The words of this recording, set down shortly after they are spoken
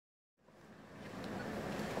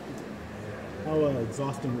How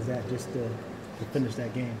exhausting was that just to finish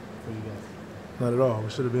that game for you guys? Not at all. We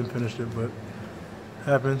should have been finished it, but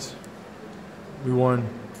happens. We won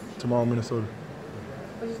tomorrow, Minnesota.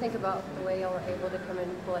 What do you think about the way y'all were able to come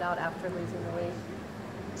and pull it out after losing the lead?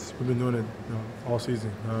 We've been doing it all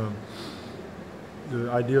season. The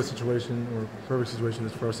ideal situation or perfect situation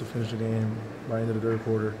is for us to finish the game by the end of the third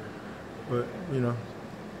quarter. But,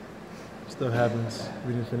 stuff happens.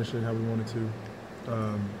 We didn't finish it how we wanted to.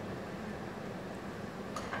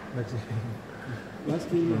 Next game.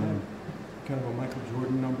 Last game you had kind of a Michael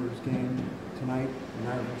Jordan numbers game tonight, an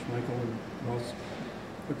average Michael and Ross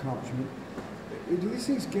accomplishment. Do these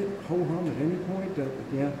things get ho-hum at any point that,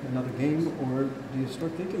 another game, or do you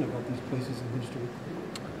start thinking about these places in history?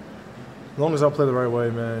 As long as I play the right way,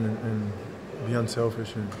 man, and be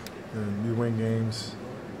unselfish and we win games,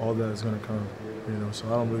 all that is going to come, So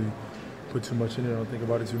I don't really put too much in it. I don't think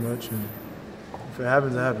about it too much. And if it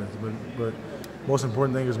happens, it happens. But most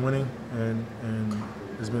important thing is winning, and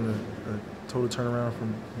it's been a total turnaround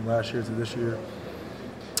from last year to this year.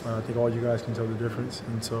 I think all you guys can tell the difference.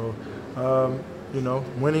 And so,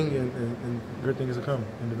 winning and great things to come,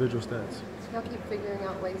 individual stats. So y'all keep figuring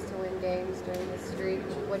out ways to win games during this streak.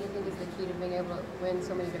 What do you think is the key to being able to win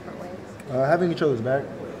so many different ways? Having each other's back,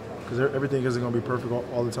 because everything isn't going to be perfect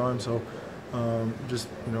all the time. So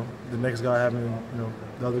the next guy having,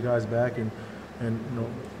 the other guy's back and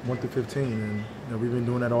 1 through 15. And, we've been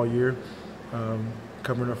doing that all year,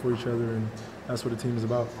 covering up for each other, and that's what the team is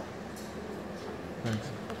about. Thanks.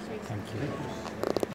 Thank you.